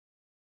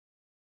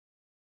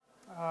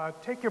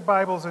Take your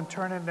Bibles and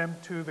turn in them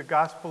to the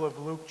Gospel of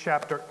Luke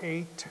chapter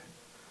 8.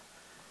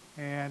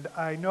 And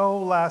I know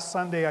last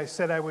Sunday I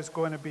said I was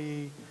going to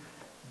be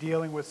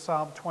dealing with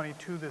Psalm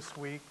 22 this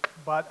week,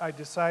 but I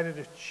decided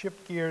to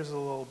shift gears a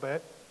little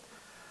bit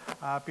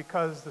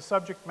because the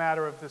subject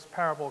matter of this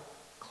parable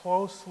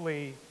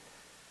closely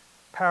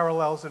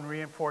parallels and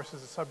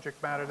reinforces the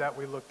subject matter that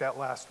we looked at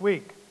last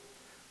week.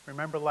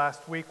 Remember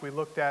last week we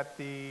looked at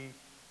the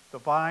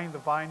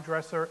vine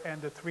dresser,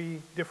 and the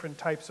three different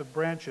types of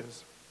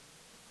branches.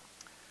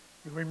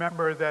 You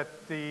remember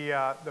that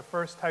the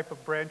first type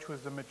of branch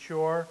was the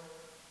mature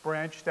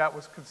branch that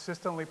was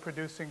consistently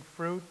producing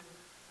fruit.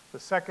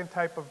 The second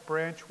type of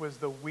branch was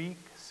the weak,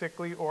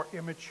 sickly, or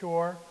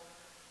immature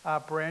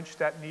branch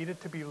that needed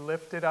to be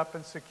lifted up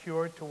and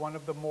secured to one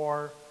of the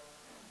more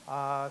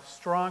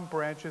strong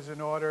branches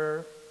in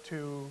order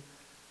to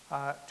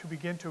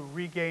begin to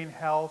regain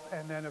health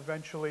and then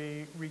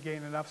eventually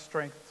regain enough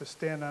strength to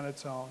stand on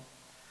its own.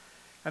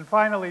 And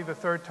finally, the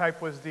third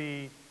type was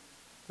the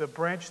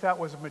branch that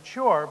was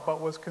mature but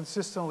was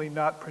consistently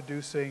not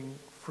producing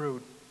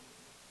fruit.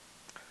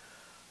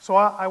 So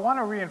I want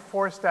to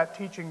reinforce that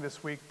teaching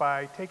this week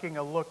by taking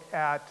a look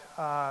at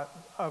a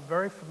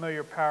very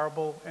familiar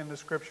parable in the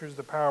scriptures,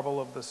 the parable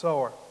of the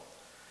sower.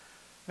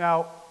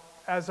 Now,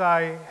 as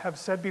I have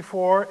said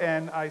before,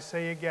 and I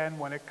say again,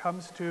 when it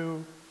comes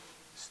to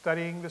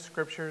studying the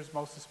scriptures,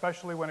 most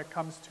especially when it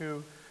comes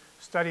to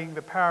studying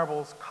the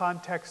parables,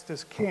 context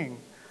is king.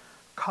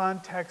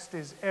 Context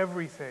is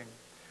everything.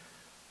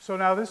 So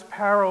now this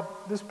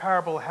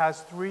parable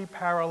has three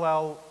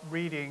parallel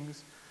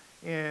readings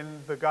in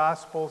the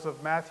Gospels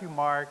of Matthew,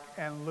 Mark,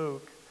 and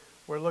Luke.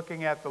 We're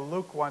looking at the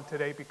Luke one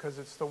today because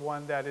it's the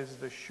one that is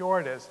the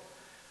shortest,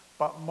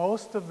 but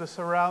most of the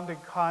surrounding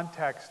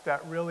context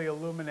that really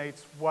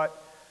illuminates what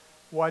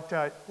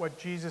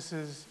Jesus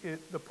is,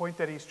 the point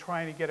that he's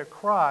trying to get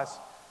across,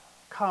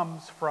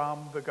 comes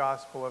from the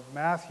Gospel of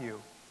Matthew.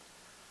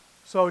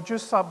 So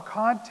just some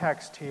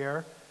context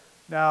here.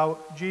 Now,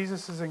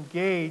 Jesus is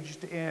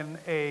engaged in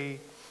a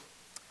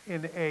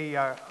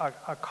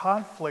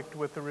conflict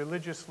with the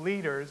religious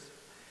leaders,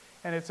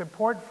 and it's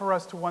important for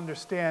us to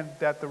understand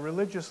that the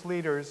religious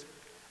leaders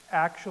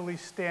actually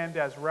stand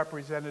as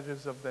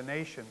representatives of the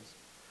nations.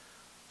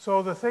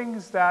 So the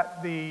things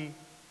that the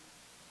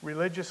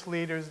religious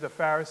leaders, the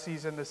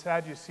Pharisees and the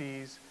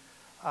Sadducees,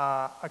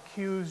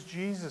 accuse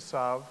Jesus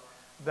of,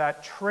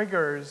 that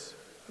triggers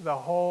the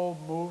whole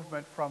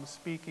movement from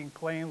speaking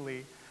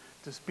plainly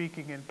to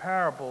speaking in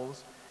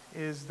parables,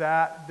 is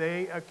that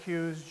they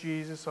accuse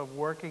Jesus of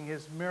working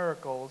his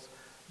miracles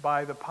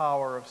by the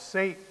power of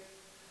Satan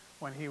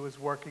when he was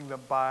working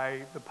them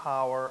by the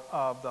power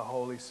of the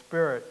Holy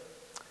Spirit.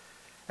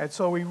 And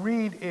so we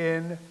read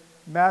in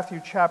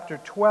Matthew chapter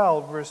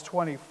 12, verse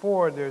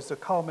 24, there's a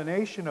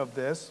culmination of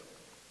this.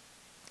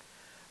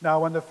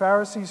 Now, when the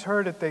Pharisees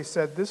heard it, they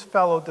said, "This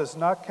fellow does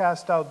not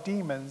cast out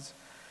demons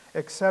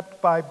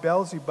except by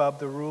Beelzebub,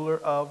 the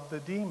ruler of the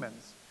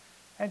demons."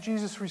 And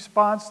Jesus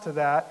responds to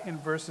that in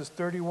verses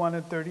 31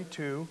 and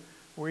 32,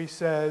 where he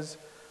says,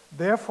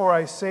 "Therefore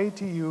I say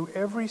to you,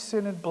 every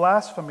sin and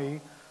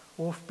blasphemy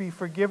will be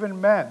forgiven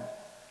men,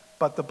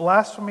 but the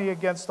blasphemy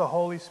against the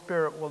Holy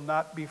Spirit will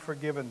not be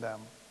forgiven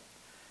them.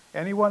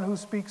 Anyone who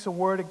speaks a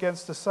word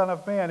against the Son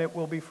of Man, it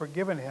will be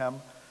forgiven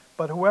him,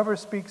 but whoever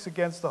speaks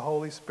against the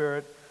Holy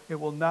Spirit, it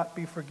will not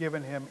be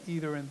forgiven him,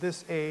 either in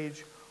this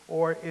age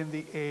or in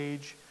the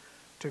age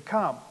to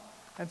come."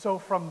 And so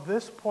from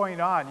this point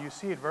on, you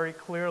see it very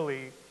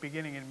clearly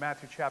beginning in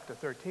Matthew chapter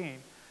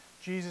 13,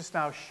 Jesus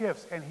now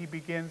shifts and he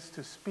begins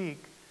to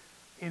speak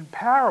in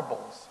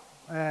parables.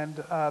 And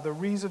the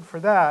reason for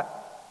that,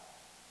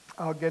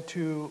 I'll get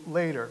to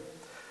later.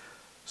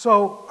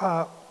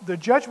 So the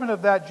judgment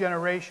of that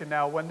generation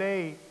now, when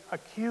they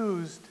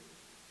accused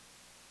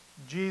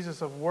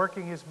Jesus of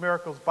working his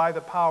miracles by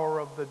the power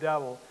of the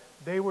devil,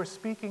 they were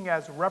standing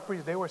as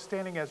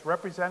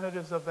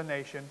representatives of the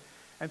nation.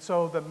 And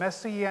so the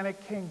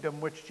Messianic kingdom,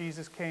 which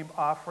Jesus came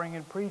offering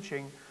and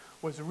preaching,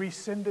 was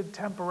rescinded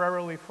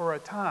temporarily for a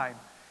time.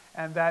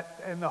 And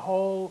the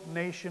whole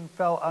nation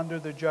fell under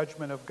the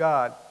judgment of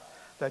God.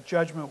 That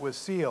judgment was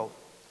sealed.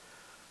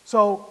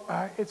 So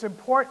it's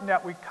important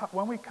that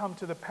when we come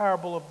to the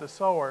parable of the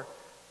sower,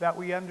 that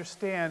we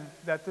understand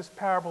that this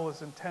parable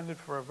is intended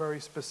for a very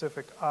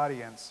specific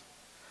audience.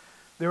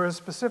 There is a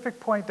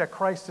specific point that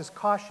Christ is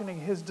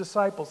cautioning his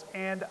disciples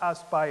and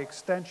us by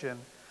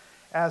extension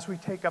as we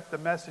take up the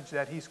message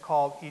that he's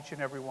called each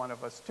and every one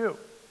of us to.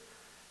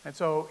 And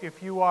so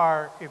if you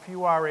are a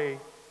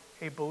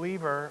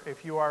believer,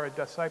 if you are a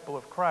disciple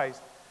of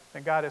Christ,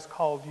 then God has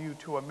called you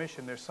to a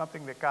mission. There's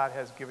something that God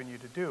has given you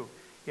to do.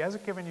 He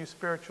hasn't given you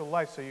spiritual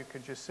life so you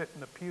can just sit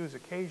in the pews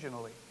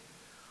occasionally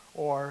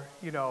or,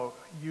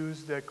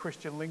 use the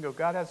Christian lingo.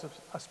 God has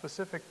a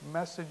specific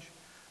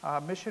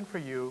mission for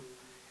you,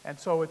 and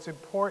so it's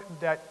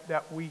important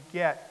that we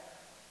get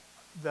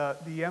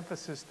the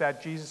emphasis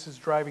that Jesus is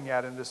driving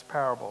at in this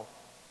parable.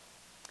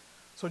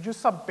 So just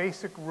some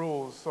basic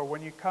rules. So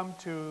when you come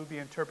to the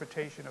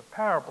interpretation of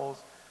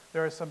parables,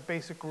 there are some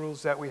basic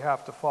rules that we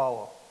have to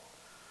follow.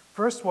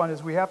 First one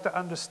is we have to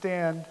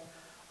understand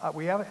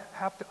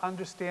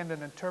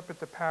and interpret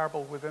the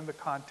parable within the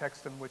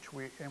context in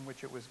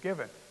which it was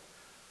given.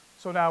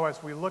 So now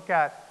as we look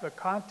at the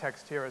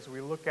context here, as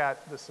we look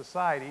at the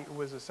society, it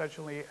was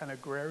essentially an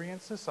agrarian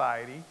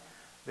society.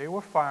 They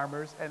were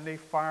farmers and they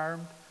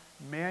farmed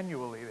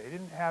manually. They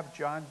didn't have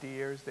John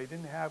Deeres, they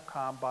didn't have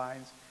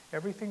combines.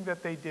 Everything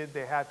that they did,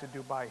 they had to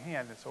do by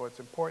hand. And so it's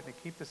important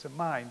to keep this in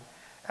mind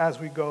as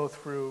we go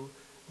through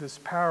this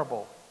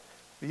parable.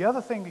 The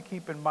other thing to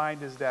keep in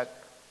mind is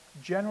that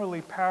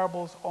generally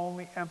parables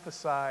only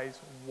emphasize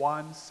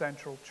one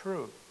central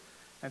truth.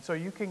 And so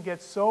you can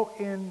get so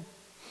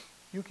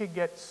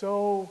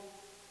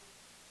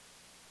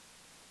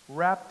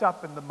wrapped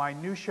up in the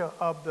minutia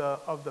of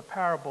the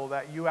parable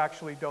that you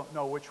actually don't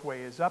know which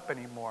way is up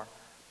anymore.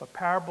 But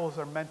parables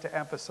are meant to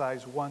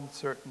emphasize one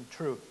certain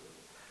truth.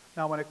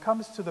 Now, when it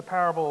comes to the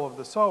parable of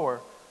the sower,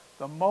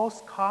 the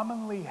most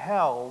commonly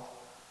held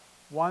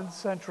one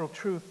central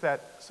truth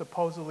that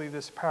supposedly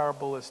this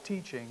parable is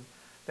teaching,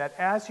 that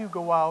as you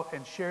go out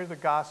and share the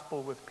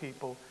gospel with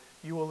people,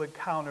 you will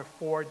encounter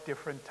 4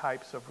 different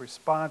types of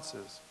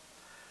responses.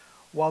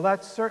 While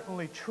that's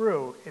certainly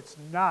true, it's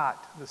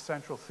not the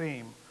central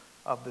theme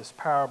of this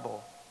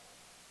parable.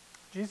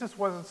 Jesus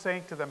wasn't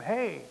saying to them,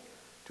 hey,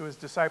 to his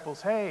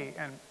disciples, hey,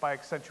 and by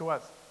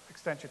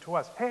extension to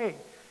us, hey,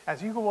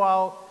 as you go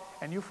out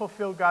and you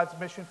fulfill God's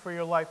mission for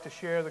your life to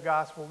share the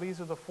gospel,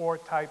 these are the 4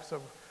 types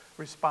of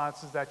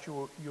responses that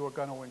you are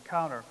going to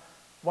encounter.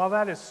 While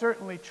that is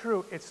certainly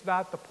true, it's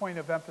not the point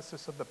of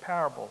emphasis of the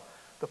parable.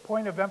 The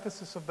point of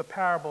emphasis of the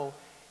parable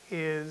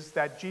is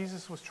that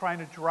Jesus was trying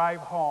to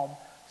drive home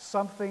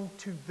something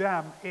to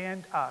them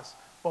and us,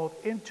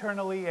 both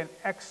internally and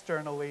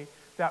externally,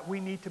 that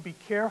we need to be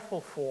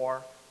careful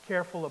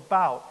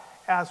about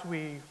as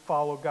we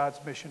follow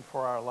God's mission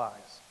for our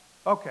lives.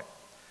 Okay,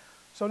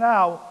 so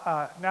now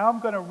I'm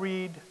going to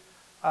read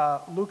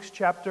Luke's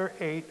chapter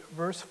 8,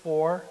 verse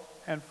 4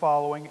 and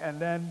following, and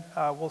then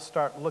we'll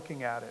start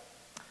looking at it.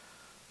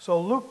 So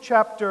Luke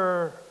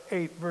chapter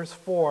 8, verse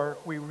 4,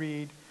 we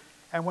read,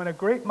 "And when a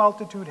great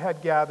multitude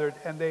had gathered,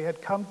 and they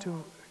had come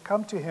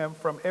to him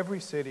from every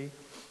city,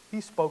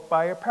 he spoke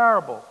by a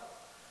parable.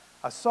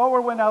 A sower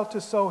went out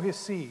to sow his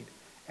seed,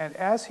 and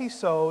as he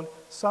sowed,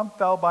 some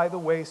fell by the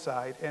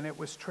wayside, and it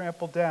was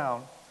trampled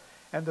down,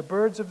 and the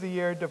birds of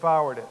the air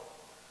devoured it.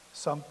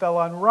 Some fell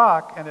on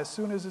rock, and as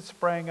soon as it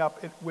sprang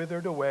up, it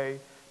withered away,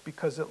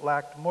 because it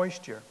lacked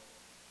moisture.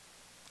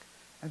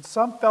 And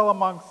some fell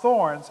among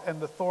thorns, and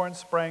the thorns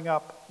sprang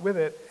up with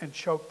it and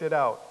choked it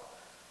out.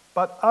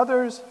 But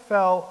others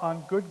fell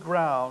on good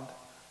ground,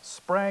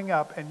 sprang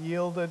up, and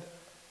yielded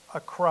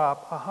a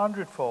crop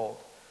 100-fold.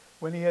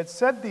 When he had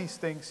said these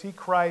things, he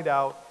cried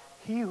out,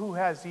 'He who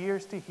has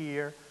ears to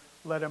hear,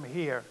 let him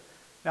hear.'"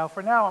 Now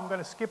for now, I'm going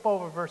to skip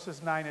over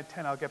verses 9 and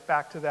 10. I'll get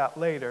back to that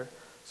later.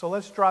 So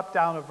let's drop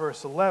down to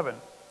verse 11.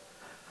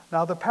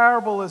 "Now the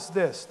parable is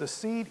this: the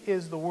seed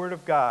is the word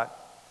of God.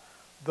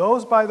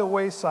 Those by the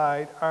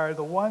wayside are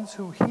the ones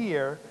who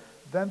hear,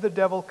 then the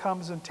devil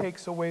comes and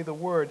takes away the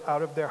word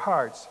out of their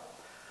hearts,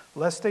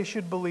 lest they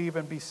should believe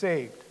and be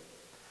saved.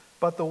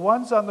 But the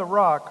ones on the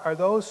rock are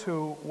those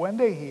who, when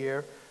they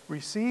hear,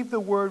 receive the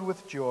word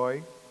with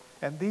joy,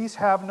 and these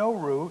have no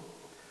root,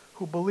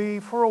 who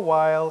believe for a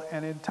while,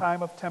 and in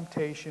time of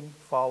temptation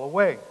fall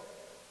away.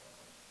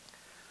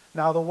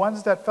 Now the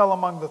ones that fell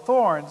among the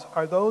thorns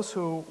are those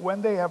who,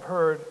 when they have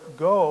heard,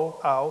 go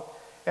out,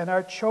 and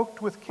are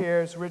choked with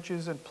cares,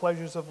 riches, and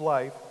pleasures of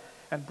life,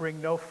 and bring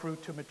no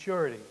fruit to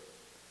maturity.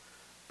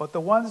 But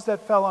the ones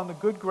that fell on the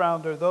good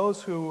ground are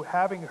those who,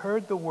 having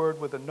heard the word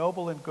with a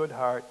noble and good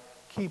heart,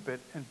 keep it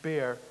and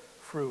bear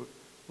fruit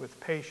with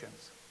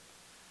patience."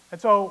 And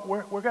so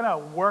we're going to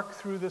work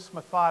through this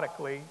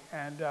methodically,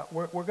 and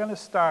we're going to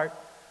start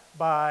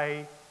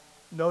by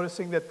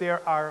noticing that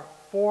there are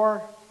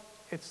 4,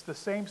 it's the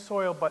same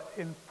soil, but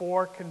in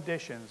 4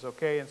 conditions,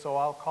 okay? And so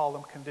I'll call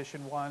them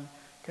condition 1,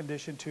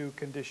 condition 2,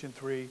 condition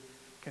 3,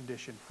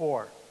 condition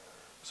 4.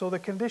 So the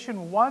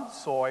condition 1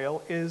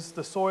 soil is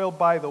the soil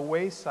by the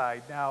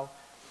wayside. Now,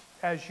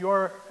 as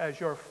you're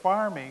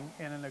farming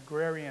in an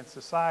agrarian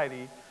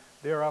society,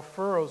 there are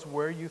furrows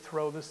where you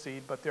throw the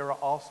seed, but there are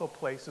also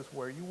places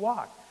where you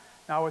walk.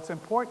 Now, it's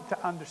important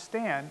to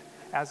understand,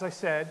 as I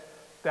said,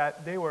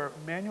 that they were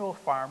manual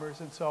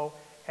farmers, and so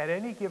at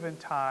any given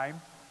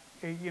time,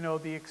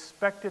 the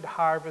expected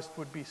harvest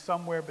would be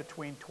somewhere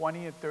between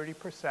 20 and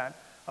 30%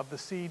 of the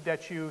seed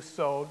that you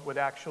sowed would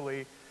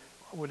actually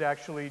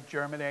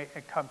germinate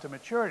and come to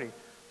maturity.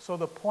 So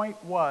the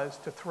point was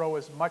to throw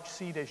as much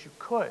seed as you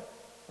could,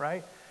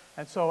 right?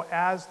 And so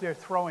as they're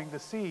throwing the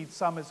seed,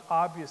 some is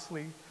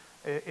obviously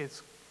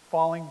it's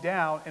falling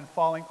down and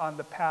falling on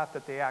the path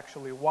that they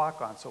actually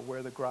walk on, so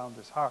where the ground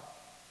is hard.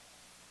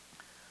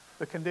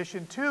 The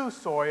condition 2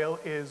 soil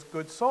is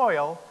good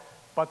soil,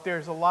 but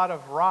there's a lot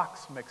of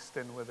rocks mixed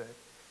in with it.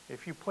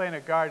 If you plant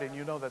a garden,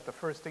 you know that the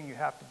first thing you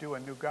have to do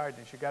in a new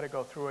garden is you got to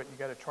go through it and you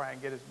got to try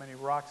and get as many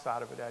rocks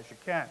out of it as you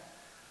can,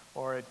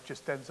 or it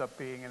just ends up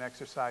being an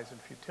exercise in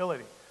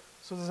futility.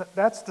 So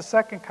that's the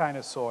second kind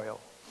of soil.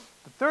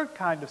 The third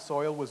kind of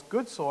soil was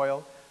good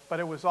soil, but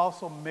it was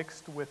also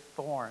mixed with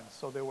thorns.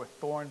 So there were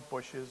thorn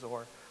bushes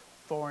or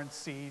thorn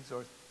seeds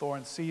or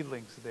thorn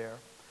seedlings there.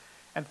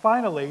 And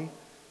finally,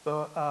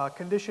 the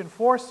condition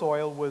 4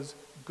 soil was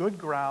good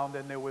ground,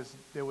 and there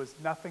was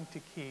nothing to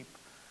keep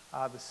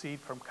the seed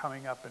from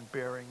coming up and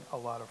bearing a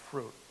lot of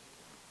fruit.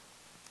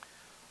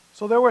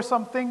 So there were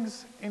some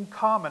things in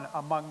common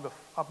among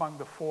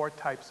the 4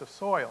 types of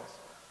soils.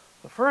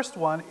 The first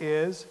one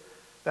is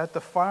that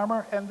the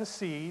farmer and the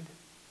seed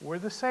were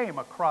the same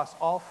across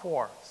all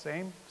 4.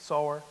 Same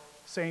sower,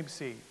 same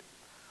seed.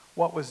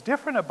 What was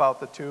different about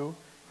the two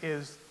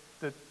is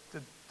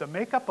the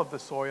makeup of the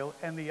soil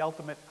and the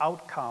ultimate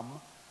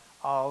outcome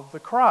of the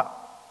crop.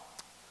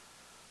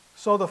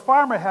 So the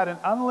farmer had an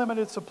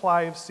unlimited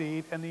supply of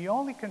seed, and the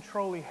only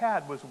control he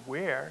had was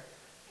where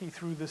he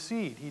threw the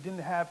seed. He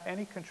didn't have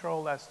any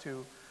control as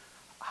to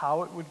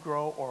how it would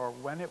grow or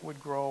when it would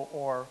grow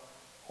or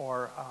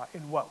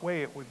in what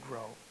way it would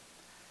grow.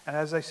 And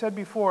as I said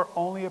before,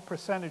 only a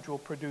percentage will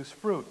produce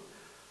fruit.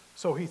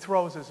 So he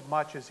throws as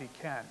much as he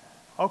can.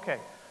 Okay,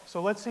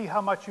 so let's see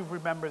how much you've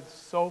remembered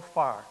so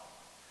far.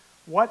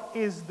 What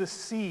is the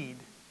seed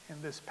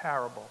in this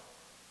parable?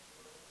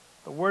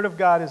 The Word of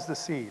God is the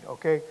seed,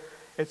 okay?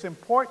 It's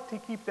important to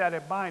keep that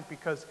in mind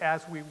because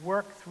as we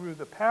work through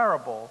the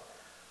parable,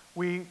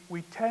 we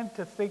tend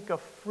to think of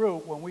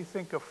fruit. When we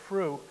think of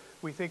fruit,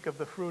 we think of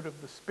the fruit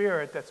of the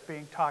Spirit that's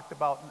being talked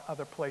about in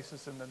other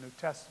places in the New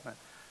Testament.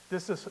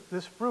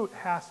 This fruit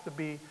has to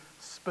be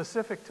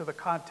specific to the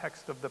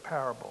context of the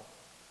parable.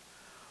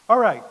 All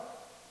right,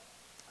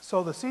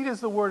 so the seed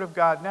is the Word of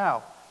God.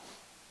 Now,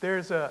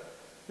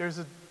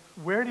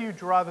 where do you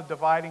draw the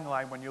dividing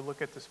line when you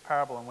look at this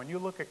parable? And when you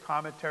look at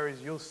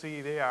commentaries, you'll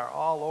see they are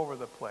all over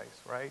the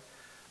place, right?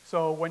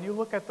 So when you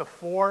look at the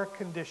 4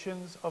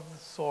 conditions of the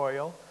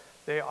soil,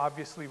 they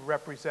obviously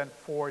represent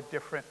 4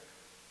 different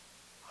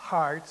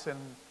hearts and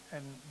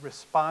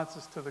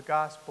responses to the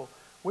gospel.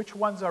 Which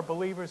ones are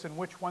believers and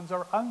which ones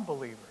are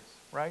unbelievers,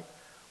 right?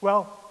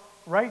 Well,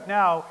 right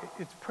now,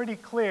 it's pretty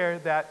clear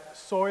that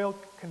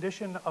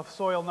condition of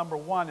soil number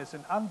 1 is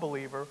an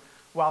unbeliever,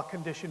 while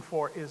condition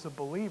 4 is a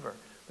believer.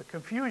 The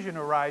confusion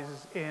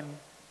arises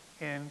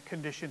in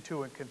condition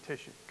 2 and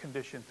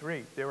condition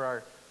 3. There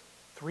are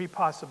 3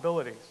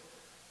 possibilities.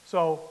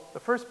 So the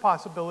first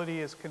possibility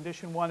is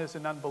condition 1 is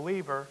an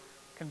unbeliever,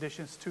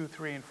 conditions 2,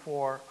 3, and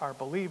 4 are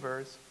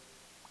believers.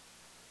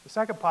 The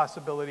second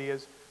possibility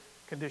is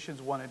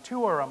conditions 1 and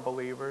 2 are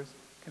unbelievers,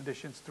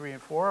 conditions 3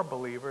 and 4 are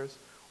believers,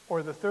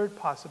 or the third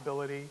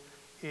possibility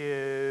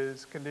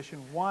is condition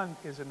 1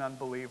 is an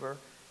unbeliever,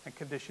 and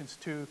conditions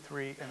 2,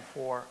 3, and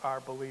 4 are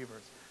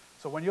believers.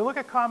 So when you look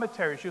at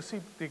commentaries, you'll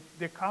see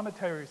the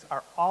commentaries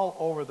are all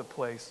over the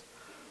place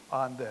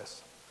on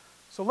this.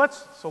 So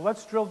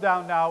let's drill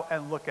down now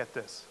and look at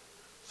this.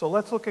 So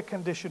let's look at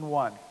condition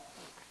 1.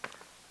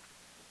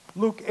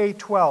 Luke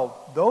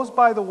 8:12, those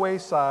by the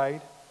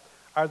wayside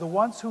are the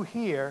ones who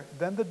hear,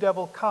 then the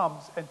devil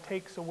comes and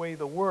takes away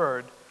the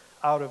word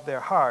out of their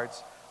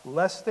hearts,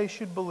 lest they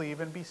should believe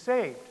and be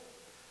saved.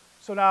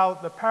 So now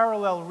the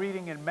parallel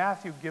reading in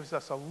Matthew gives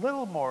us a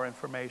little more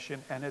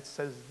information, and it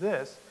says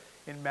this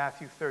in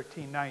Matthew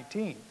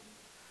 13:19.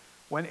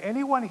 When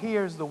anyone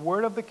hears the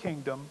word of the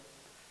kingdom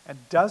and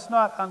does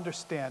not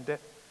understand it,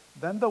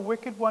 then the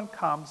wicked one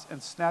comes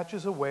and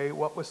snatches away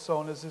what was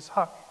sown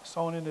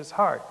in his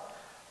heart.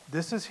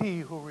 This is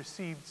he who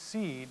received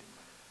seed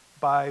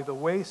by the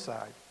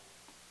wayside.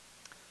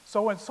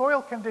 So in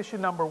soil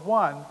condition number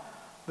 1,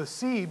 the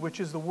seed, which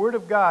is the Word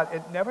of God,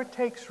 it never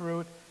takes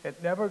root,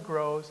 it never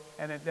grows,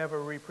 and it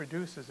never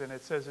reproduces. And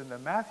it says in the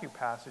Matthew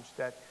passage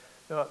that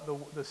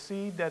the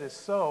seed that is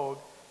sowed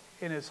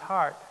in his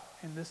heart,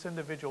 in this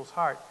individual's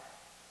heart,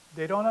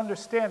 they don't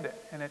understand it,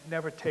 and it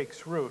never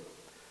takes root.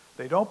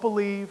 They don't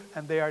believe,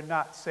 and they are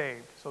not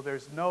saved. So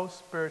there's no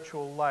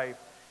spiritual life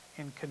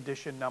in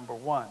condition number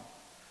 1.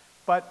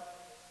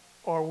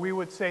 Or we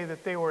would say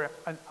that they were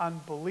an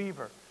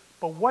unbeliever.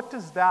 But what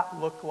does that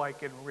look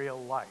like in real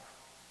life?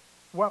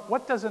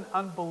 What does an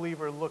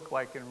unbeliever look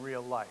like in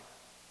real life?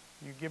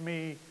 You give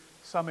me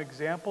some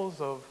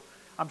examples of,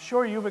 I'm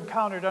sure you've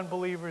encountered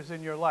unbelievers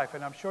in your life,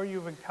 and I'm sure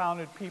you've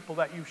encountered people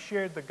that you've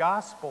shared the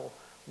gospel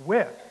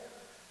with,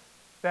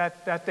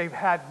 that they've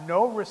had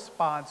no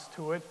response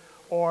to it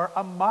or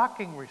a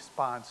mocking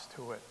response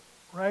to it,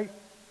 right?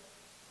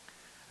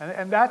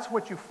 And that's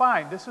what you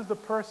find. This is the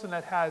person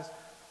that has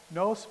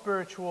no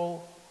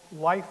spiritual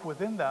life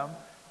within them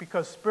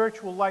because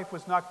spiritual life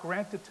was not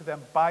granted to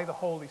them by the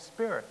Holy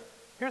Spirit.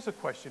 Here's a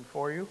question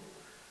for you.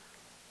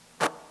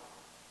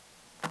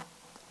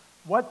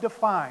 What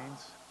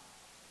defines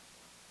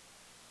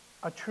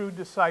a true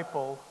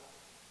disciple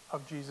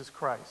of Jesus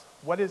Christ?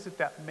 What is it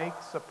that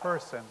makes a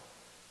person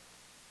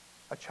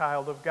a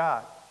child of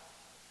God?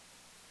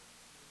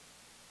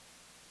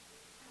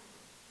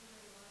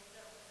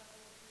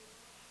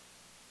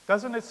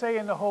 Doesn't it say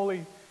in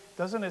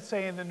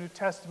the New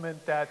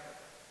Testament that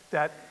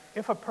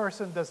if a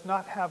person does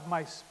not have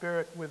my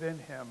Spirit within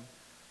him,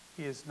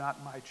 he is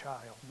not my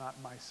child, not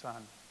my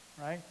son,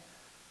 right?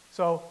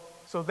 So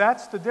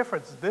that's the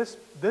difference.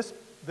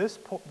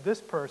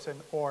 This person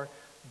or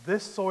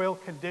this soil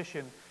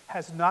condition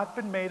has not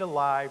been made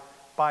alive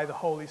by the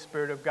Holy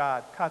Spirit of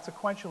God.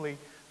 Consequently,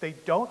 they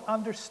don't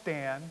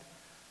understand,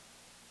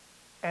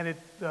 and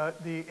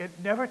it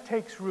never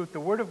takes root. The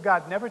Word of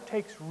God never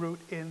takes root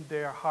in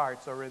their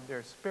hearts or in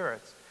their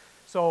spirits.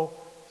 So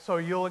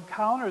you'll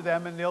encounter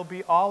them, and they'll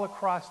be all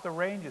across the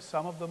ranges.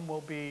 Some of them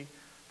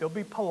they'll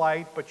be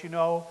polite, but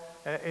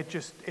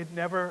it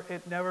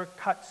never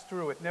cuts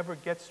through. It never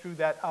gets through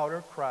that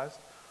outer crust,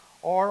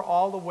 or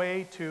all the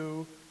way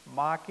to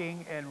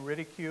mocking and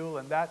ridicule.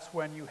 And that's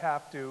when you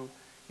have to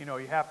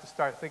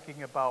start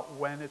thinking about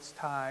when it's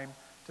time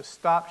to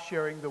stop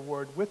sharing the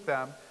word with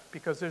them,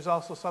 because there's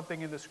also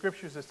something in the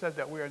scriptures that said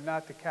that we are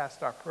not to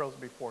cast our pearls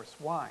before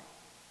swine.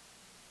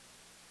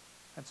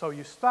 And so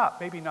you stop,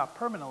 maybe not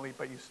permanently,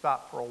 but you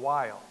stop for a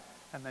while,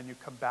 and then you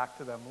come back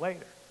to them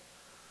later.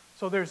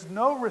 So there's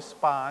no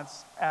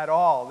response at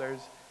all.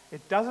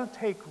 It doesn't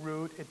take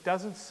root, it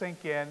doesn't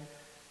sink in,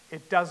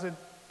 it doesn't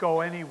go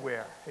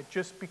anywhere. It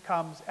just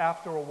becomes,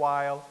 after a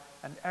while,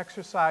 an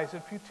exercise in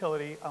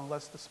futility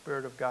unless the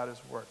Spirit of God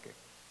is working.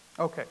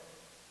 Okay.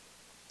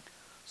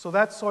 So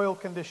that's soil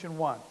condition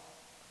 1.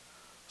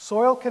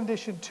 Soil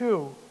condition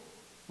 2,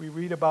 we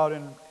read about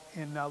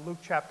in Luke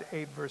chapter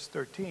 8, verse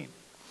 13.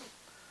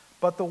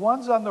 But the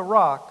ones on the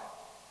rock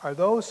are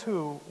those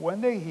who,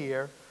 when they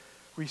hear,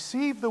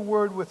 receive the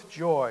word with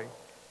joy,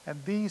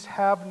 and these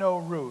have no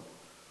root,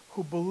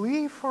 who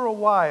believe for a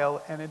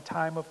while and in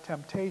time of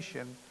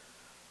temptation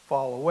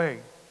fall away.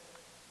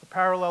 The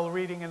parallel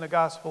reading in the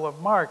Gospel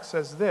of Mark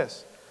says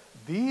this: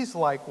 these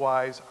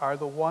likewise are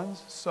the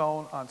ones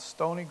sown on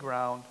stony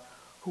ground,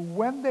 who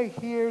when they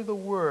hear the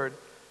word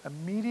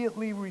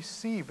immediately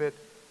receive it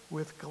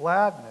with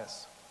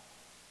gladness.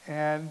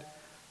 And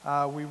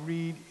we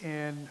read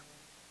in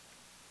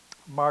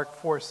Mark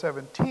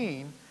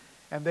 4:17,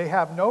 and they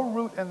have no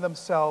root in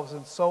themselves,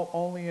 and so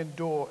only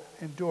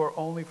endure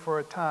only for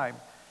a time.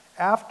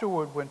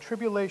 Afterward, when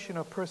tribulation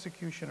or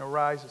persecution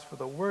arises for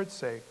the word's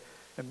sake,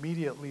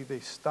 immediately they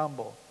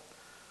stumble.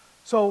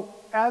 So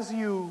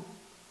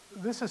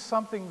this is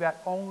something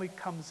that only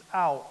comes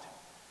out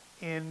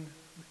in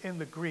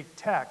the Greek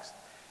text.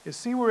 You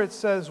see where it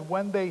says,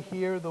 when they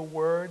hear the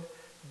word,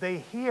 they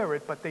hear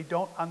it, but they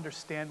don't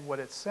understand what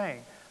it's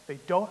saying. They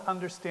don't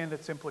understand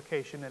its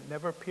implication. It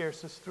never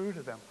pierces through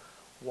to them.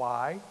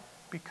 Why?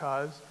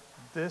 Because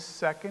this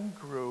second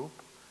group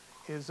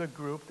is a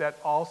group that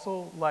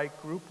also,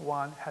 like group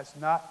 1, has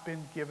not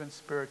been given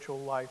spiritual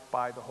life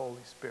by the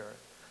Holy Spirit,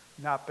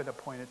 not been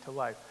appointed to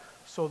life.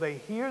 So they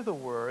hear the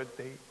word,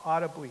 they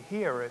audibly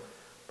hear it,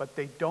 but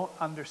they don't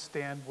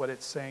understand what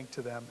it's saying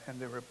to them and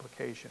their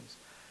implications.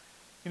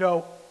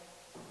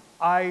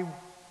 I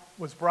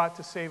was brought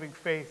to saving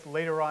faith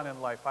later on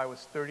in life. I was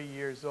 30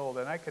 years old,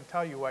 and I can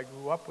tell you I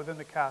grew up within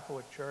the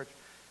Catholic Church,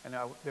 and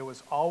there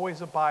was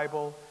always a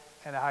Bible,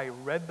 and I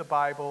read the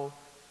Bible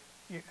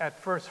at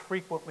first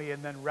frequently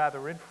and then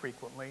rather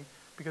infrequently,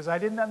 because I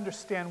didn't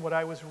understand what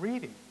I was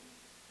reading.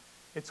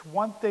 It's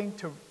one thing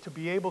to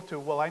be able to,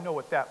 well, I know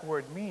what that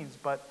word means,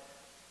 but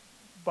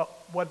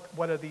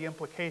what are the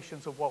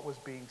implications of what was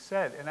being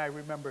said? And I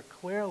remember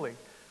clearly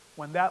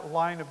when that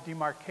line of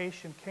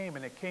demarcation came,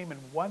 and it came in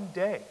one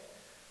day,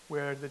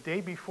 where the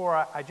day before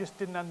I just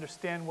didn't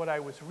understand what I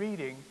was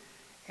reading,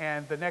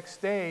 and the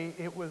next day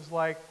it was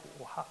like,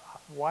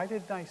 why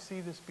didn't I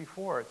see this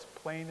before? It's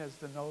plain as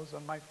the nose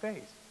on my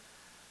face.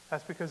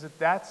 That's because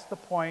that's the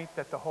point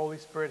that the Holy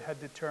Spirit had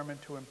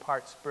determined to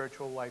impart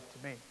spiritual life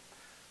to me.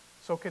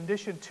 So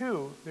condition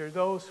 2, there are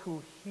those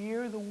who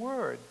hear the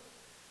word,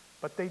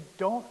 but they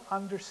don't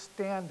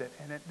understand it,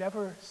 and it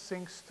never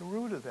sinks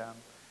through to them.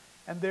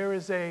 And there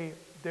is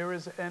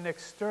an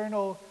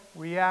external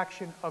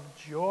reaction of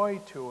joy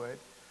to it,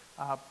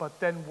 but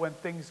then when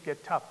things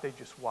get tough, they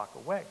just walk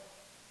away.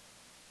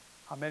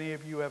 How many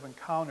of you have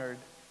encountered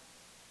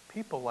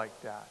people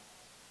like that?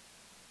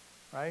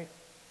 Right?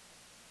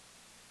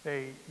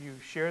 You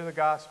share the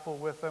gospel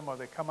with them, or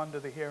they come under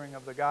the hearing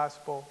of the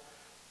gospel,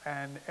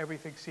 and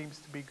everything seems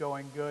to be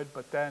going good,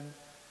 but then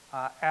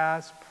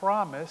as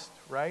promised,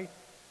 right?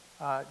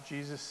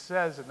 Jesus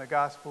says in the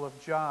Gospel of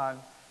John,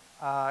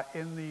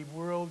 in the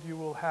world you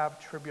will have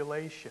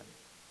tribulation,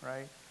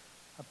 right?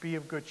 Be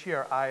of good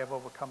cheer, I have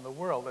overcome the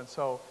world. And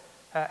so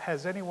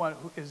is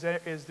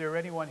there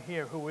anyone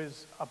here who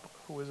is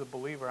a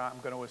believer? I'm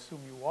going to assume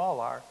you all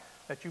are,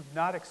 that you've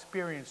not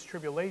experienced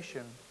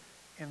tribulation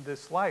in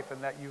this life,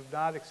 and that you've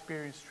not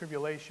experienced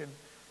tribulation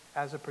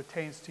as it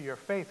pertains to your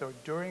faith, or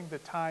during the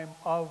time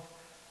of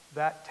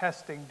that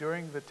testing,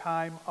 during the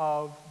time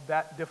of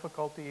that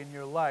difficulty in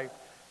your life,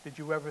 did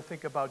you ever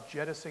think about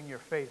jettisoning your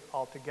faith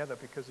altogether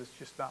because it's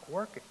just not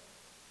working?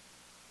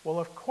 Well,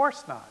 of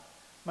course not.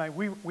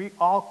 We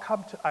all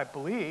come to, I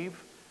believe,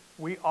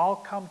 we all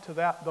come to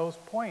those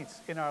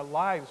points in our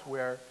lives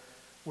where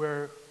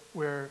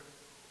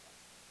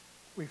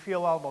we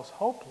feel almost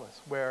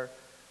hopeless,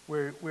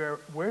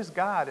 where's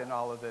God in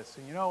all of this?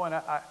 And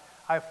and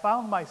I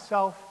found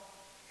myself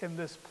in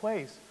this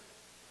place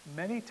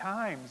many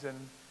times,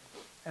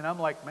 and I'm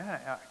like, man,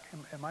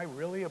 am I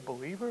really a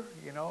believer?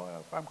 You know,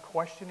 if I'm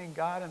questioning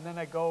God, and then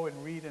I go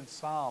and read in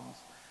Psalms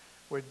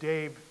where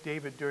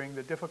David, during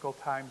the difficult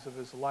times of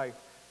his life,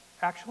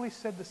 actually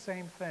said the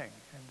same thing,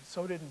 and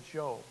so didn't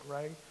Job,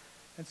 right?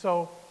 And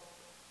so,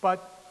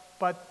 but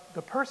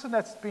the person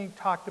that's being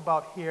talked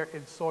about here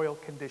in soil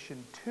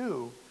condition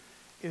 2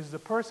 is the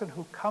person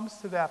who comes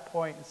to that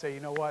point and say, you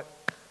know what,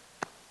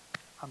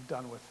 I'm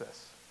done with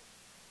this.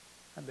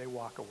 And they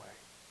walk away.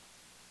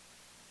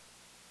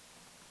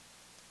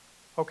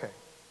 Okay.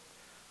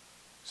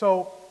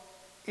 So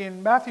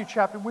in Matthew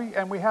chapter,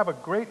 we have a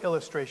great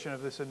illustration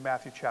of this in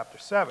Matthew chapter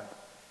 7.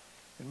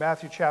 In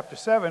Matthew chapter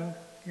 7,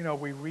 you know,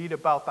 we read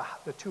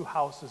about the two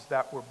houses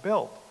that were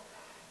built.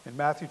 In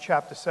Matthew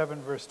chapter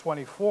 7, verse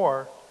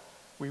 24,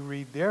 we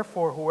read,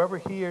 therefore, whoever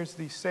hears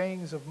these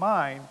sayings of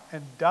mine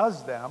and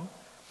does them,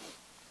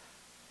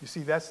 you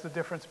see, that's the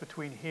difference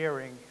between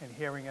hearing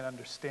and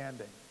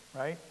understanding,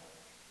 right?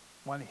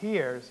 One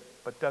hears,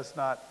 but does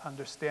not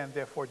understand,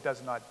 therefore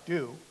does not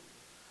do.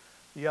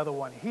 The other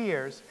one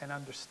hears and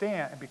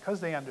understands, and because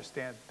they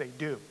understand, they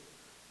do,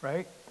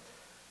 right?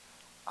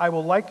 I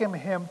will liken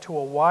him to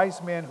a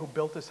wise man who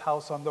built his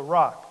house on the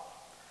rock.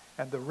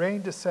 And the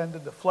rain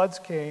descended, the floods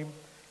came,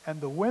 and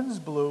the winds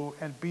blew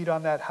and beat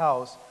on that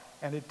house,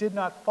 and it did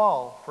not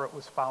fall, for it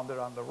was founded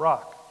on the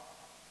rock.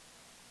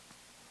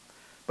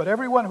 But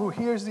everyone who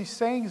hears these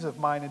sayings of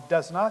mine and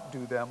does not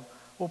do them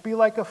will be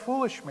like a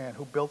foolish man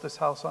who built his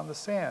house on the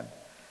sand.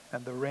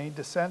 And the rain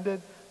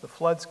descended, the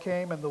floods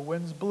came, and the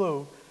winds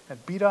blew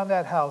and beat on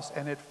that house,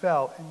 and it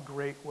fell, and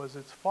great was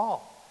its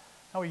fall.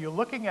 Now, when you're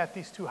looking at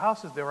these two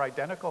houses, they're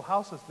identical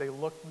houses. They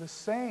look the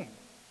same.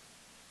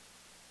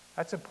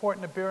 That's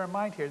important to bear in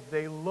mind here.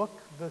 They look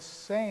the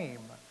same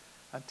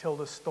until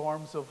the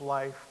storms of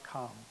life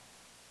come,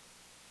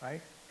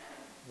 right?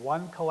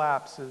 One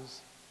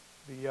collapses,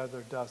 the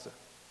other doesn't.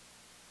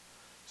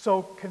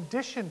 So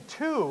condition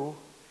 2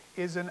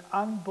 is an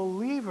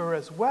unbeliever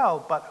as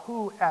well, but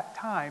who at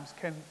times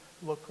can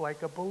look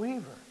like a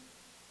believer.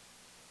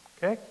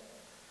 Okay?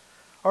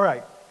 All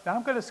right. Now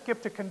I'm going to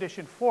skip to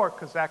condition 4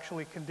 because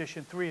actually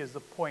condition 3 is the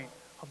point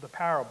of the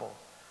parable.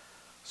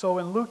 So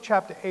in Luke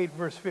chapter 8,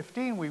 verse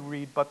 15, we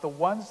read, but the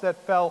ones that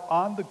fell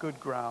on the good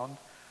ground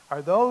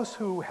are those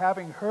who,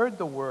 having heard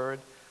the word,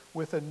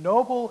 with a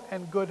noble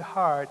and good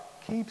heart,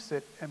 keeps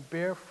it and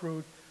bear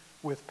fruit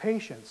with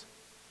patience.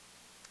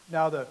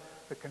 Now the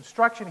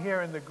construction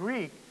here in the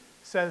Greek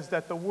says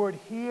that the word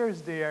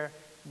hears there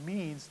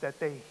means that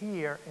they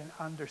hear and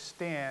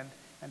understand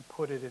and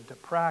put it into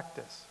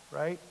practice,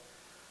 right?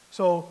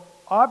 So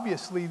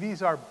obviously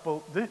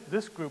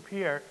this group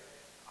here,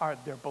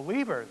 they're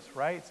believers,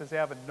 right? It says they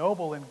have a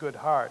noble and good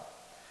heart.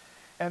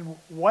 And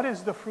what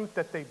is the fruit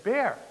that they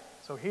bear?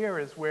 So here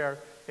is where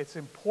it's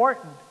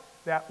important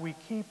that we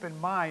keep in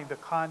mind the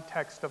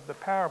context of the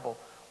parable.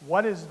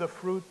 What is the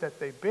fruit that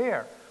they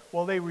bear?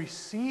 Well, they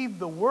receive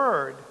the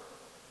word.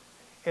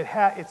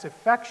 It's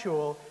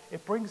effectual.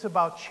 It brings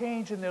about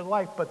change in their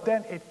life, but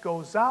then it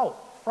goes out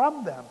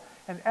from them.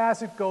 And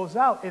as it goes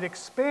out, it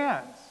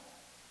expands.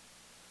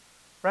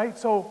 Right?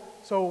 So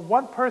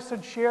one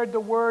person shared the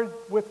word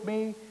with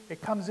me.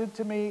 It comes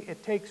into me.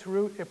 It takes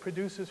root. It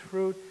produces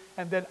fruit.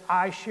 And then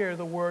I share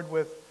the word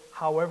with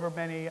however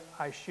many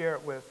I share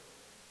it with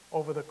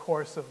over the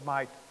course of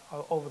my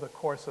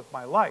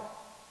life.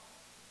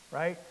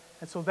 Right?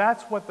 And so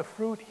that's what the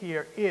fruit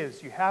here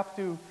is. You have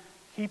to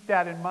keep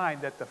that in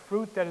mind, that the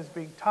fruit that is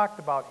being talked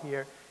about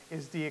here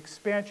is the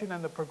expansion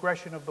and the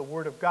progression of the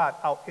Word of God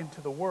out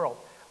into the world,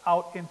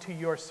 out into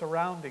your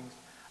surroundings,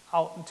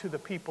 out into the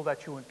people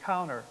that you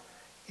encounter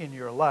in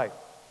your life.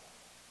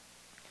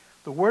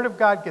 The Word of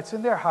God gets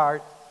in their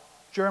heart,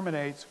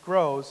 germinates,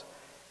 grows,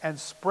 and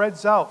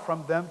spreads out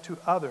from them to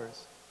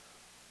others.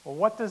 Well,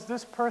 what does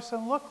this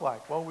person look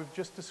like? Well, we've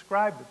just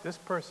described it. This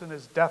person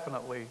is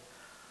definitely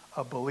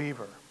a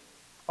believer.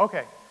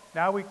 Okay,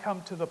 now we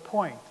come to the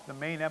point, the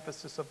main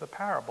emphasis of the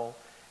parable,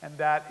 and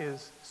that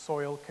is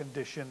soil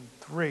condition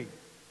 3.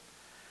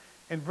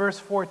 In verse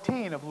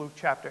 14 of Luke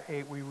chapter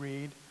 8, we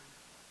read,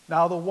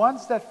 now the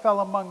ones that fell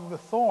among the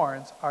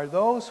thorns are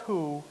those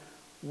who,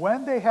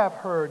 when they have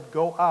heard,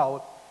 go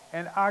out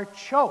and are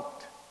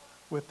choked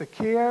with the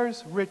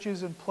cares,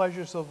 riches, and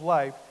pleasures of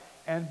life,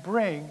 and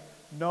bring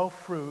no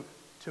fruit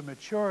to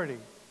maturity.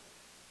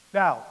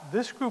 Now,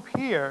 this group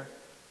here,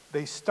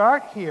 they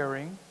start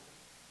hearing,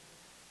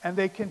 and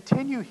they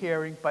continue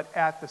hearing, but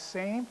at the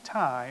same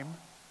time,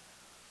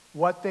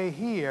 what they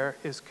hear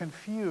is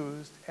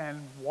confused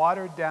and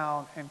watered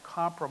down and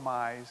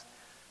compromised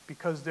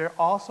because they're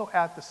also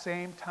at the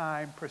same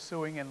time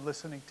pursuing and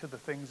listening to the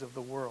things of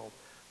the world,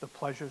 the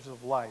pleasures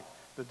of life,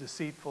 the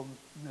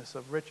deceitfulness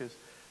of riches.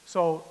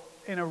 So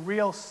in a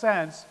real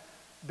sense,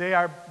 they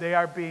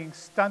are being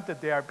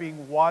stunted, they are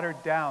being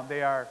watered down,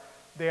 they are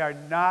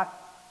not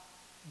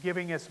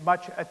giving as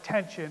much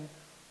attention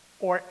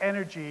or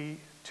energy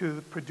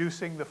to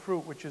producing the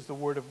fruit, which is the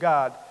Word of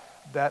God,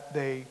 that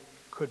they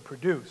could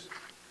produce.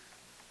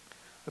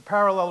 The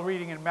parallel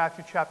reading in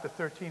Matthew chapter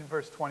 13,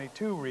 verse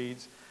 22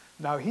 reads,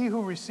 "Now he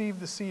who received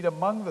the seed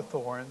among the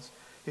thorns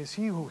is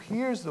he who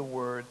hears the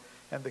word,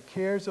 and the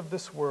cares of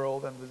this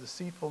world and the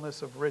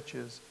deceitfulness of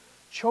riches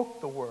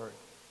choke the word,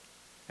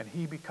 and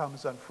he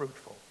becomes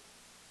unfruitful."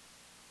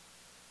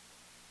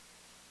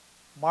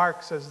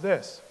 Mark says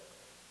this,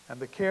 "And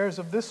the cares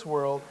of this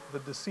world, the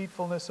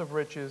deceitfulness of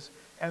riches,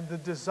 and the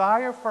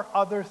desire for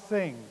other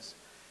things,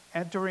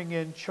 entering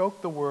in,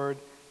 choke the word,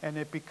 and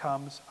it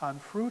becomes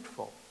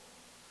unfruitful."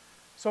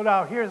 So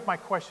now here's my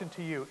question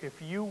to you. If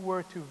you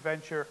were to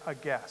venture a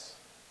guess,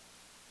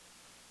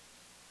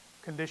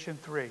 condition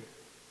 3,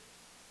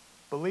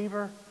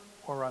 believer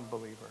or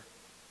unbeliever?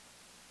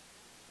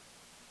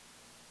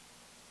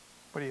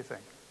 What do you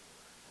think?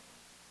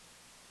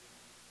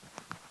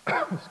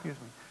 Excuse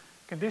me.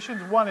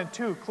 Conditions 1 and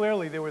 2,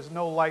 clearly there was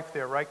no life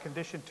there, right?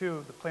 Condition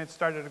 2, the plant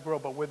started to grow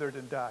but withered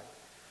and died.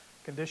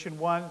 Condition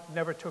 1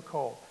 never took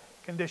hold.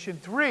 Condition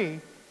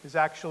 3 is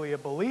actually a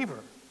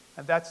believer.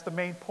 And that's the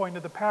main point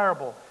of the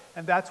parable.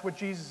 And that's what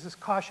Jesus is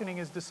cautioning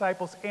his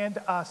disciples and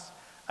us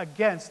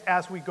against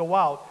as we go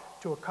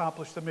out to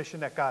accomplish the mission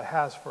that God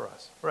has for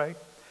us, right?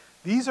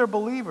 These are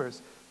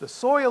believers. The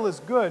soil is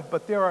good,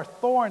 but there are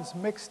thorns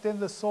mixed in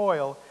the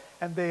soil,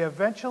 and they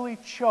eventually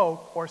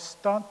choke or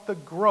stunt the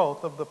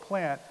growth of the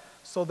plant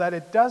so that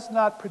it does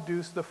not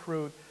produce the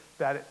fruit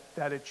that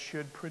it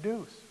should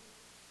produce.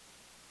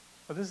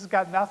 But this has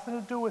got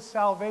nothing to do with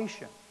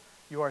salvation.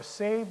 You are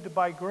saved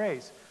by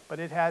grace. But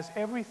it has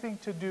everything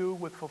to do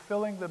with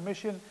fulfilling the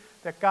mission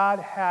that God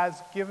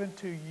has given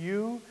to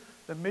you,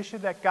 the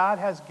mission that God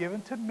has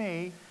given to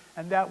me,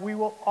 and that we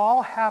will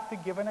all have to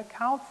give an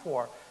account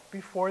for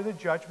before the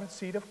judgment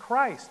seat of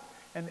Christ.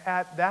 And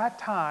at that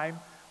time,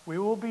 we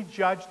will be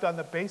judged on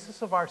the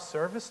basis of our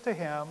service to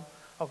him,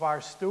 of our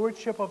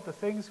stewardship of the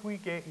things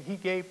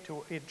he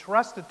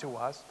entrusted to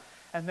us,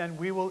 and then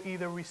we will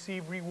either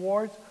receive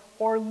rewards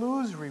or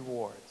lose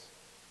rewards.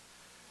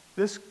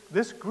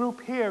 This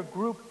group here,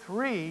 group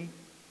 3,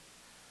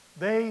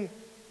 they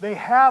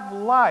have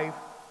life,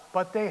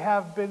 but they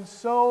have been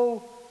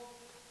so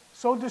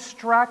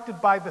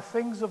distracted by the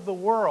things of the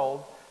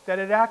world that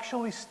it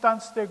actually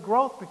stunts their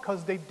growth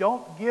because they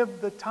don't give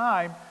the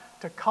time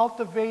to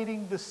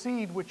cultivating the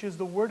seed, which is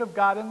the Word of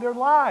God in their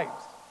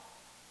lives.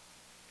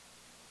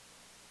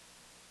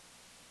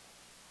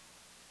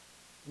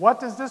 What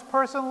does this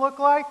person look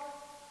like?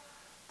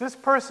 This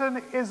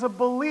person is a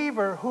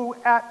believer who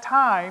at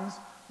times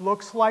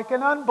looks like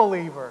an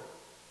unbeliever.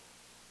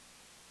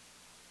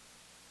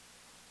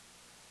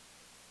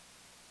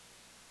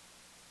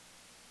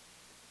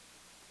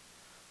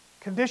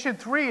 Condition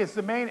 3 is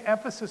the main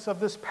emphasis of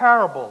this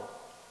parable.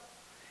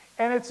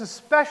 And it's a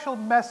special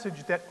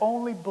message that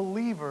only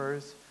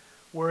believers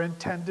were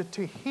intended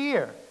to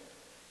hear.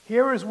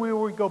 Here is where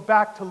we go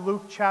back to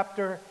Luke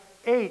chapter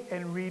 8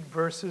 and read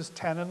verses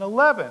 10 and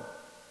 11,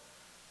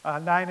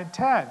 9 and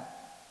 10.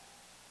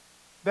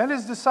 Then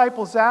his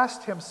disciples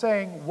asked him,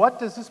 saying, "What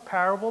does this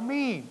parable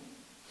mean?"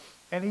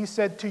 And he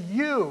said, "To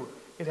you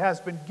it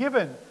has been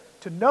given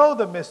to know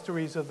the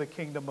mysteries of the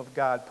kingdom of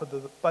God,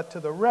 but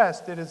to the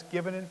rest it is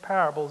given in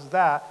parables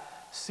that,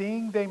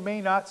 seeing they may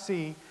not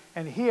see,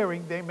 and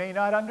hearing they may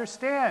not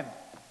understand."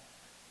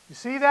 You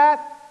see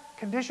that?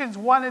 Conditions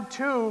 1 and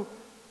 2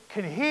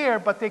 can hear,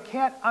 but they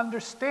can't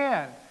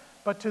understand.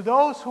 But to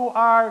those who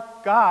are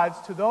God's,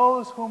 to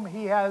those whom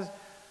he has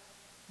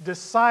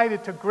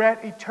decided to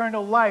grant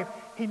eternal life,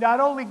 he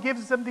not only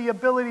gives them the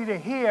ability to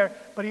hear,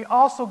 but he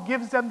also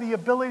gives them the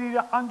ability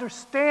to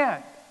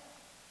understand.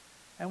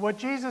 And what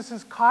Jesus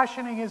is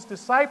cautioning his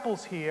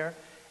disciples here,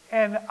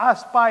 and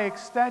us by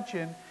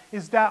extension,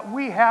 is that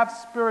we have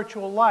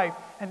spiritual life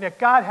and that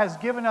God has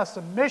given us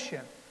a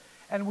mission.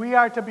 And we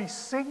are to be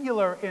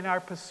singular in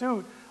our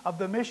pursuit of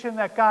the mission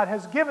that God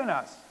has given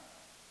us.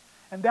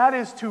 And that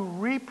is to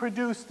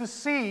reproduce the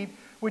seed,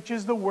 which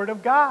is the Word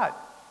of God.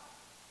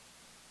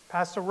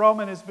 Pastor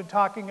Roman has been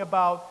talking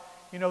about,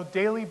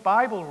 daily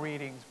Bible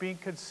readings, being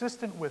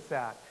consistent with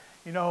that,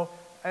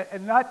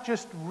 and not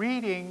just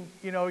reading,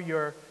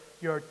 your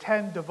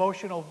 10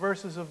 devotional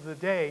verses of the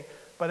day,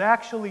 but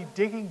actually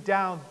digging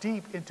down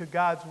deep into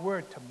God's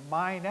Word to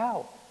mine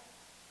out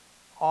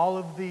all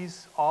of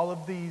these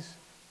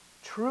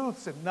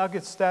truths and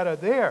nuggets that are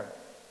there.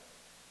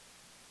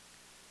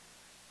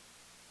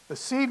 The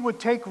seed would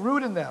take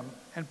root in them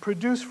and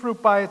produce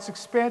fruit by its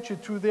expansion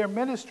through their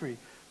ministry.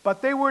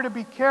 But they were to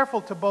be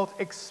careful to both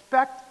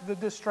expect the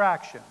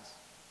distractions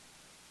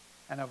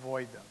and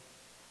avoid them.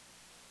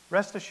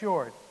 Rest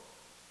assured,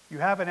 you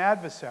have an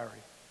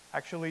adversary.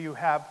 Actually, you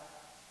have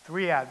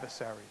 3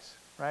 adversaries,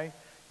 right?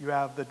 You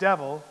have the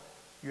devil,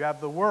 you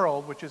have the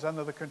world, which is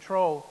under the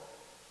control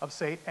of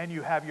Satan, and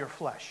you have your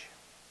flesh.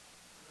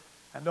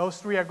 And those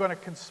 3 are going to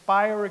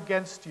conspire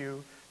against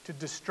you to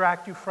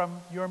distract you from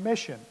your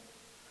mission.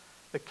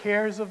 The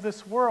cares of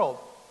this world.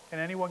 Can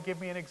anyone give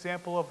me an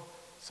example of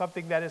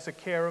something that is a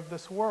care of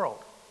this world?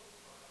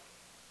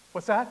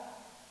 What's that?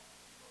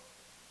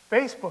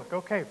 Facebook.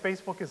 Okay,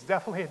 Facebook is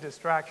definitely a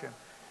distraction,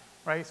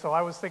 right? So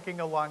I was thinking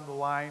along the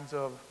lines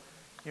of,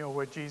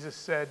 where Jesus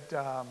said,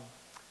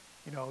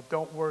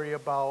 don't worry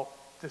about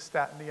this,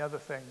 that, and the other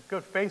thing.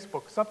 Good,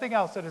 Facebook. Something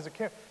else that is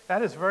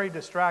that is very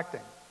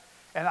distracting.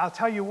 And I'll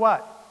tell you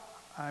what,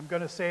 I'm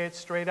going to say it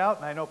straight out,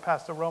 and I know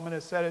Pastor Roman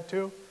has said it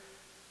too.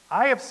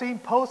 I have seen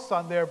posts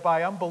on there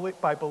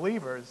by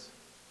believers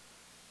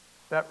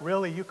that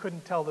really you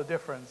couldn't tell the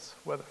difference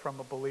whether from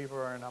a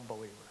believer or an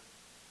unbeliever.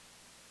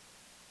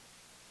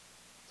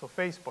 So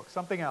Facebook,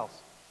 something else.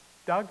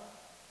 Doug?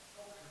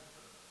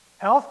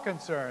 Health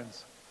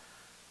concerns.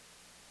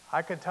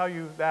 I can tell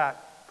you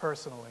that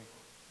personally.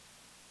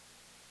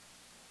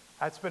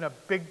 That's been a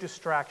big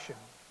distraction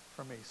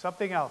for me.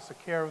 Something else, the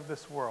care of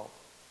this world.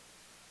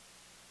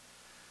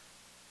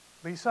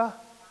 Lisa?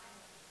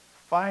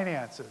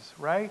 Finances,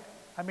 right?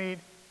 I mean,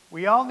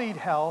 we all need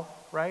health,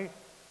 right?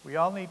 We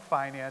all need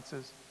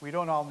finances. We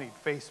don't all need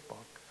Facebook,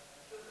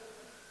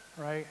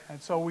 right?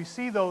 And so we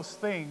see those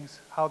things,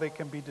 how they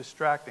can be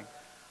distracting.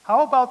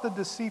 How about the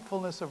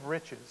deceitfulness of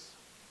riches?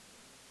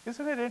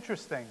 Isn't it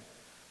interesting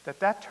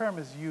that term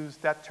is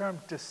used, that term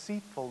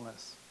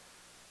deceitfulness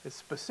is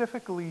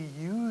specifically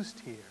used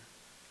here?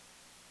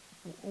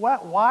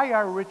 Why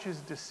are riches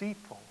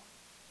deceitful?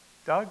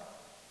 Doug?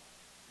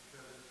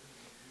 Because it can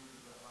be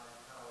used as a high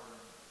power and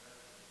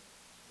protection,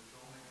 which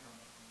only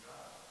comes from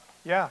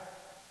God.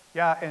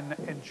 Yeah,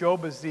 and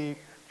Job is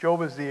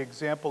the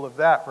example of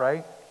that,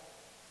 right?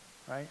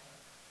 Right?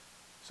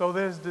 So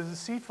there's the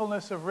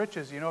deceitfulness of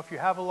riches. If you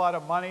have a lot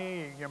of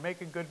money, you're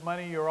making good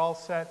money, you're all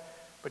set.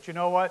 But you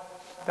know what?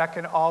 That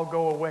can all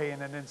go away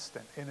in an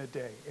instant, in a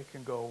day. It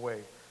can go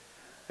away.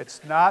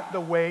 It's not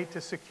the way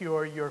to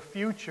secure your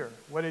future.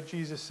 What did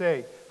Jesus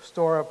say?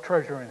 Store up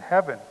treasure in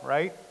heaven,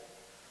 right?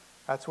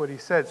 That's what he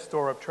said,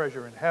 store up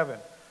treasure in heaven.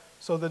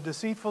 So the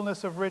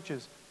deceitfulness of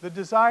riches, the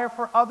desire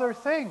for other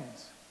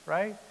things,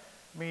 right?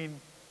 I mean,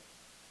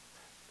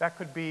 that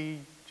could be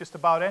just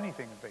about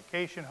anything. A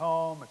vacation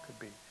home, it could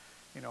be,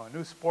 a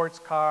new sports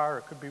car,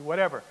 it could be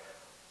whatever.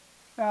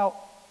 Now,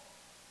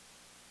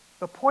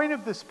 the point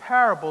of this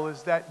parable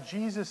is that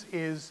Jesus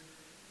is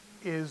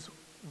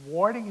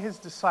warning his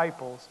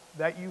disciples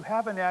that you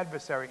have an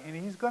adversary, and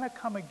he's going to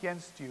come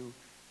against you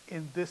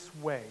in this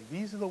way.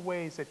 These are the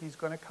ways that he's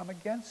going to come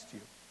against you.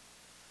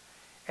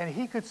 And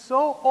he could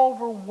so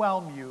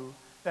overwhelm you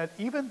that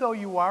even though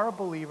you are a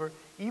believer,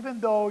 even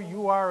though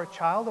you are a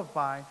child of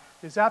mine,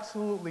 there's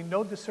absolutely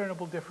no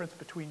discernible difference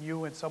between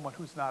you and someone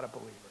who's not a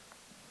believer.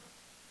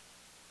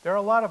 There are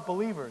a lot of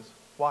believers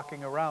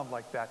walking around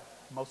like that,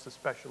 most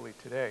especially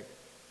today.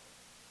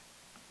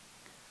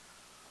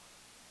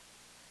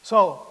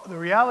 So the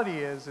reality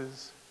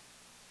is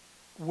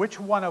which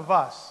one of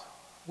us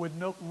would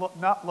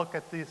not look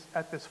at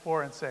this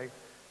 4 and say,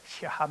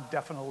 yeah, I'm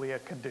definitely a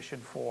condition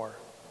 4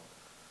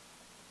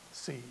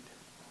 seed.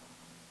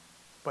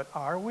 But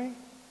are we?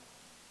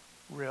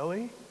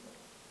 Really?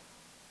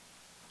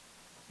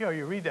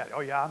 You read that,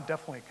 oh yeah, I'm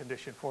definitely a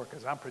condition 4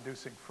 because I'm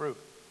producing fruit.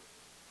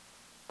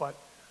 But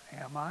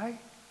am I?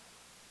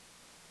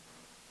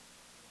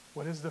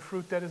 What is the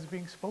fruit that is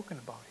being spoken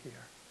about here?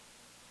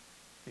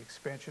 The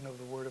expansion of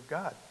the Word of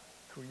God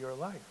through your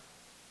life.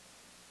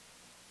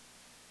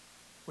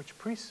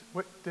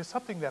 There's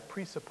something that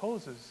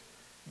presupposes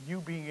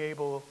you being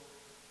able,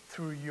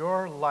 through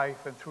your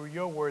life and through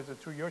your words and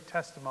through your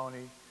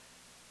testimony,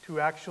 to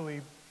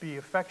actually be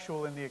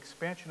effectual in the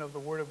expansion of the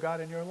Word of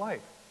God in your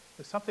life.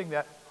 There's something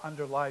that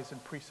underlies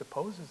and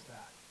presupposes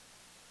that.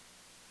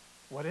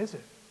 What is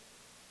it?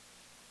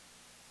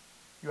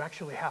 You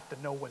actually have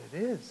to know what it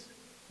is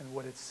and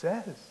what it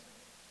says.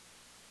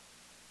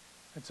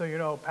 And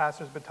so,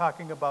 Pastor's been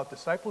talking about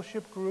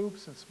discipleship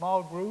groups and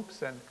small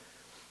groups, and,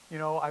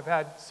 I've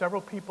had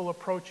several people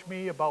approach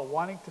me about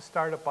wanting to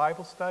start a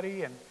Bible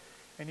study, and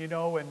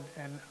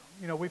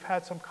we've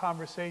had some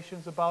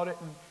conversations about it.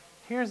 And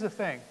here's the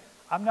thing,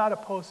 I'm not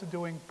opposed to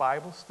doing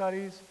Bible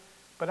studies,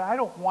 but I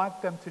don't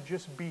want them to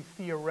just be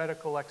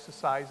theoretical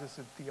exercises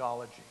in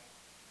theology.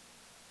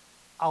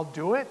 I'll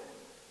do it,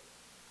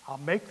 I'll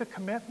make the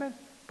commitment,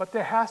 but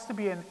there has to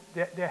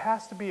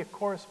be a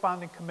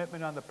corresponding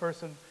commitment on the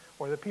person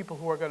or the people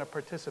who are going to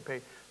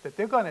participate, that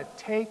they're going to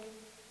take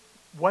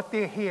what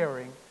they're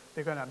hearing,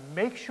 they're going to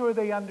make sure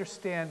they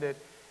understand it,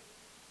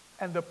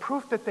 and the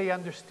proof that they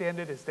understand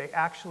it is they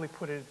actually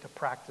put it into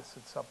practice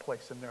in some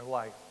place in their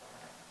life.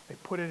 They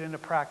put it into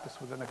practice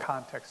within the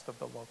context of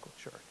the local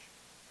church.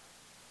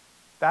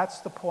 That's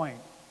the point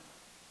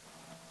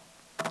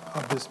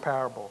of this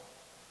parable.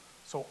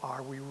 So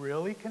are we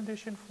really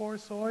condition 4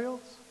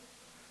 soils?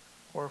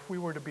 Or if we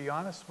were to be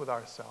honest with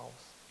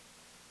ourselves,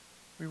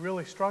 we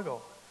really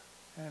struggle.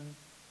 And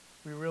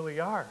we really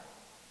are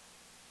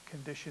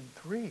condition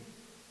 3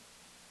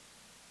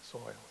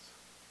 soils.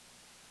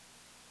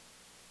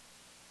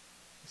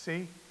 You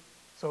see?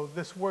 So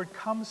this word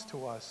comes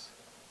to us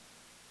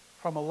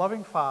from a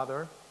loving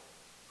Father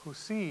who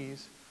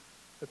sees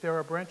that there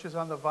are branches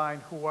on the vine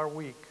who are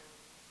weak.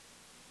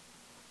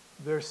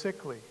 They're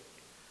sickly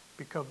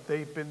because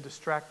they've been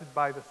distracted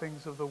by the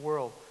things of the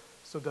world.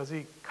 So does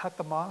he cut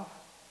them off,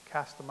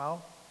 cast them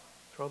out,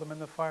 throw them in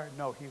the fire?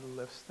 No, he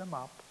lifts them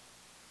up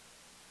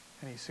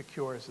and he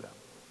secures them,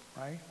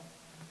 right?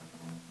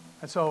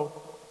 And so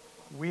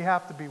we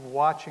have to be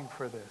watching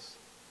for this.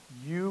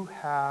 You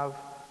have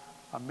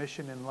a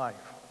mission in life.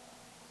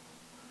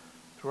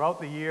 Throughout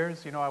the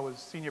years, I was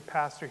senior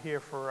pastor here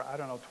for,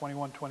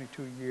 21,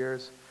 22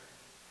 years.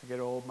 I get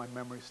old, my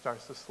memory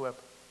starts to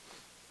slip.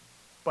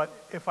 But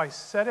if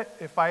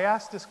I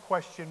asked this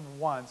question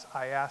once,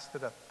 I asked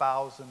it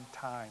 1,000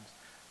 times.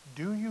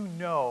 Do you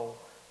know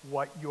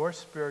what your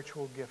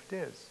spiritual gift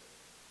is?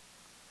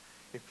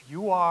 If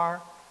you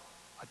are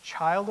a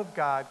child of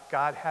God,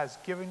 God has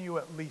given you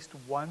at least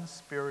one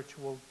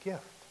spiritual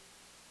gift.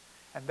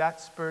 And that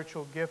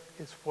spiritual gift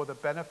is for the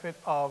benefit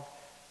of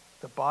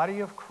the body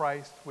of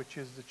Christ, which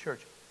is the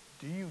church.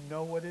 Do you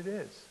know what it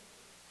is?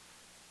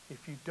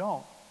 If you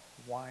don't,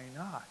 why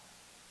not?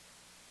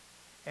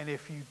 And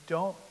if you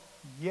don't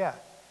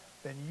yet,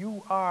 then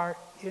you are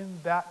in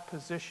that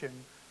position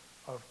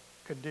of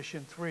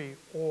condition 3,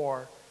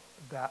 or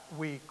that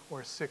weak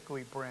or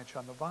sickly branch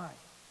on the vine.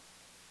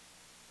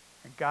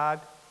 And God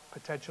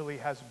potentially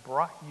has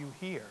brought you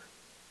here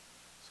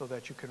so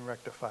that you can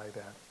rectify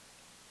that.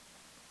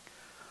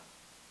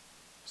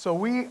 So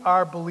we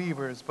are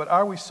believers, but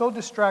are we so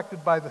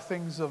distracted by the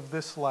things of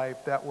this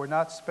life that we're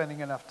not spending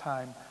enough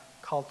time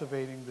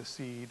cultivating the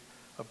seed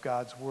of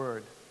God's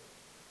Word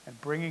and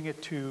bringing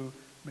it to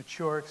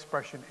mature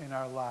expression in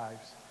our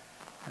lives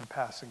and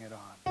passing it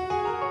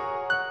on?